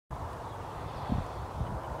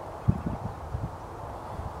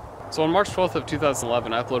So on March 12th of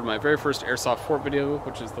 2011, I uploaded my very first airsoft fort video,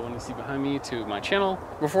 which is the one you see behind me, to my channel.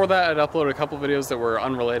 Before that, I'd uploaded a couple videos that were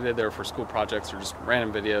unrelated. They were for school projects or just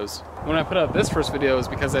random videos. When I put out this first video, it was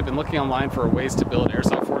because I've been looking online for ways to build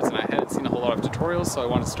airsoft forts, and I hadn't seen a whole lot of tutorials, so I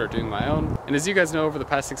wanted to start doing my own. And as you guys know, over the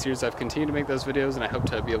past 6 years, I've continued to make those videos, and I hope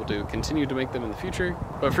to be able to continue to make them in the future.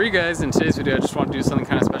 But for you guys, in today's video, I just want to do something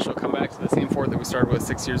kind of special, come back to the same fort that we started with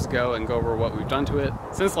 6 years ago and go over what we've done to it.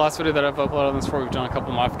 Since the last video that I've uploaded on this fort, we've done a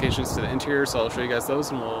couple modifications to the interior, so I'll show you guys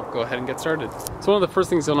those and we'll go ahead and get started. So one of the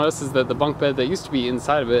first things you'll notice is that the bunk bed that used to be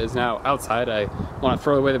inside of it is now outside. I want to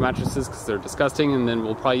throw away the mattresses because they're disgusting, and then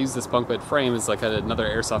we'll probably use this bunk bed frame as like another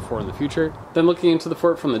airsoft fort in the future. Then looking into the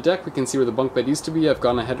fort from the deck, we can see where the bunk bed used to be. I've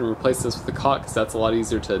gone ahead and replaced this with a cot because that's a lot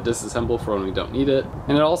easier to disassemble for when we don't need it.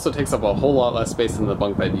 And it also takes up a whole lot less space than the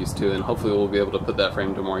bunk bed used to, and hopefully we'll be able to put that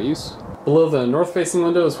frame to more use. Below the north-facing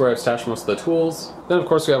window is where I've stashed most of the tools. Then of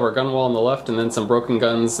course we have our gun wall on the left, and then some broken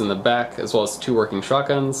guns in the back, as well as 2 working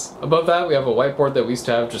shotguns. Above that we have a whiteboard that we used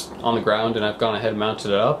to have just on the ground, and I've gone ahead and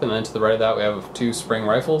mounted it up, and then to the right of that we have 2 spring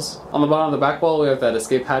rifles. On the bottom of the back wall we have that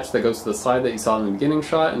escape hatch that goes to the side that you saw in the beginning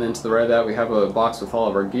shot, and then to the right of that we have a box with all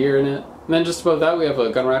of our gear in it. And then just above that we have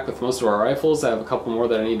a gun rack with most of our rifles. I have a couple more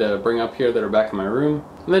that I need to bring up here that are back in my room.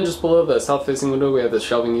 And then just below the south-facing window we have this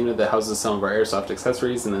shelving unit that houses some of our airsoft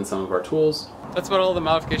accessories and then some of our tools. That's about all the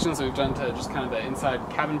modifications that we've done to just kind of the inside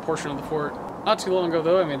cabin portion of the fort. Not too long ago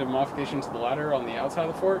though, I made a modification to the ladder on the outside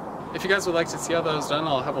of the fort. If you guys would like to see how that was done,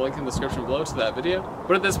 I'll have a link in the description below to that video.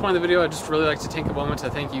 But at this point in the video, I'd just really like to take a moment to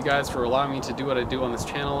thank you guys for allowing me to do what I do on this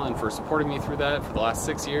channel and for supporting me through that for the last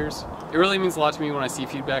 6 years. It really means a lot to me when I see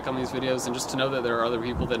feedback on these videos, and just to know that there are other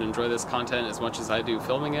people that enjoy this content as much as I do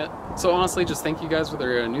filming it. So honestly, just thank you guys, whether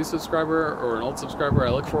you're a new subscriber or an old subscriber.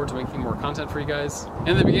 I look forward to making more content for you guys.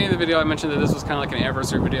 In the beginning of the video, I mentioned that this was kind of like an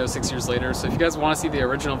anniversary video 6 years later, so if you guys want to see the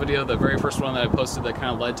original video, the very first one that I posted that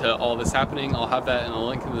kind of led to all this happening, I'll have that in a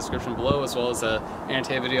link in the description below, as well as a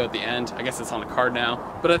annotated video at the end. I guess it's on a card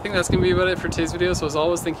now. But I think that's going to be about it for today's video, so as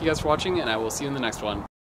always, thank you guys for watching, and I will see you in the next one.